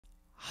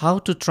How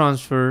to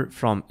transfer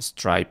from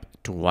Stripe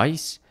to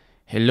Whizz?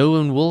 Hello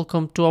and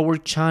welcome to our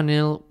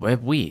channel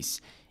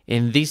Whizz.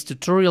 In this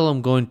tutorial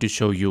I'm going to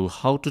show you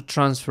how to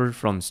transfer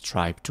from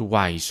Stripe to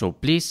Whizz, so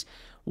please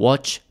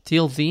watch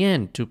till the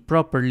end to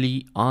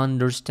properly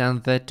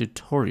understand the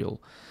tutorial.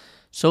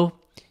 So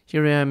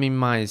here I am in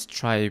my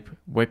Stripe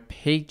web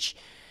page,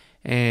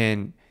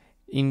 and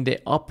in the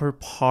upper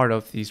part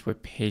of this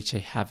web page I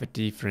have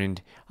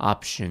different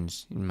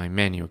options in my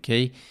menu.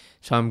 Okay,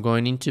 so I'm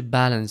going into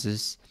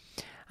balances,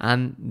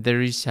 and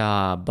there is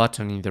a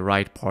button in the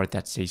right part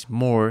that says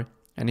more,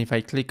 and if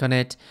I click on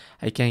it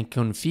I can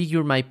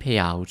configure my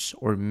payouts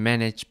or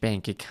manage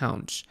bank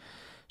accounts.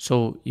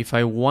 So if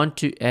I want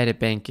to add a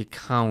bank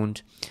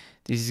account,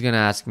 this is gonna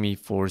ask me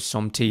for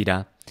some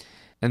data,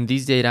 and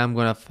this data I'm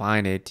gonna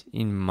find it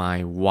in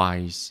my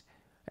Whizz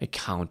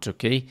account.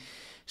 Okay,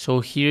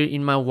 so here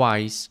in my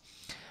Whizz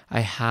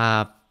I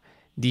have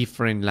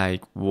different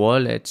like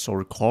wallets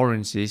or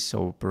currencies.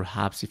 So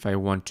perhaps if I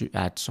want to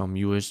add some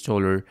US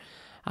dollar,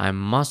 I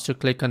must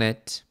click on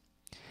it,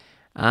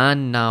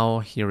 and now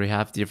here we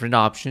have different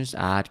options: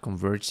 add,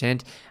 convert,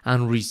 send,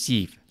 and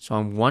receive. So I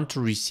want to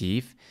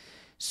receive,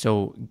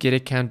 so get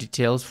account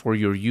details for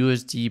your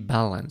USD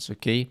balance.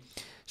 Okay,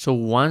 so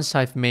once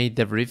I've made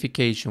the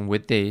verification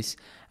with this,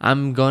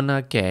 I'm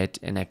gonna get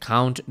an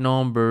account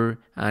number,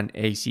 an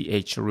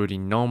ACH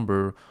routing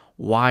number,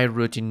 wire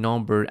routing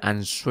number,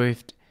 and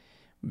SWIFT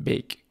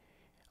BIC.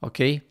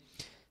 Okay,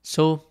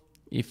 so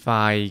if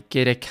I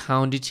get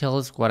account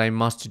details, what I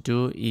must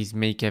do is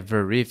make a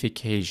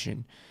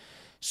verification.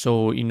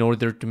 So in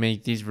order to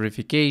make this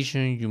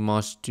verification, you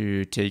must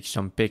take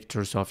some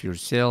pictures of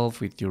yourself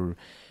with your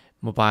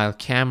mobile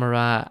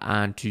camera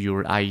and to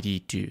your ID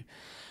too.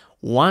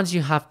 Once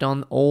you have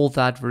done all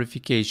that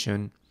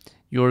verification,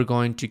 you're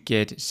going to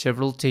get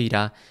several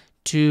data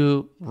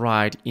to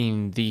write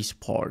in this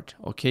part.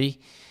 Okay,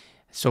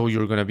 so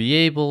you're going to be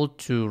able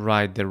to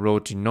write the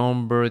routing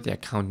number, the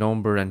account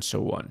number, and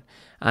so on.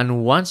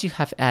 And once you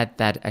have added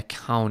that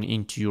account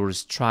into your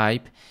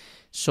Stripe,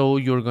 so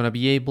you're going to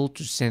be able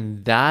to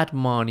send that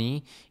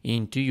money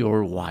into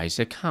your Whizz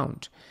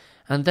account.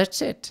 And that's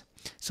it.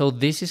 So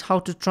this is how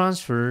to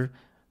transfer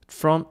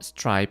from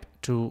Stripe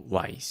to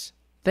Whizz.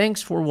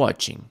 Thanks for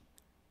watching.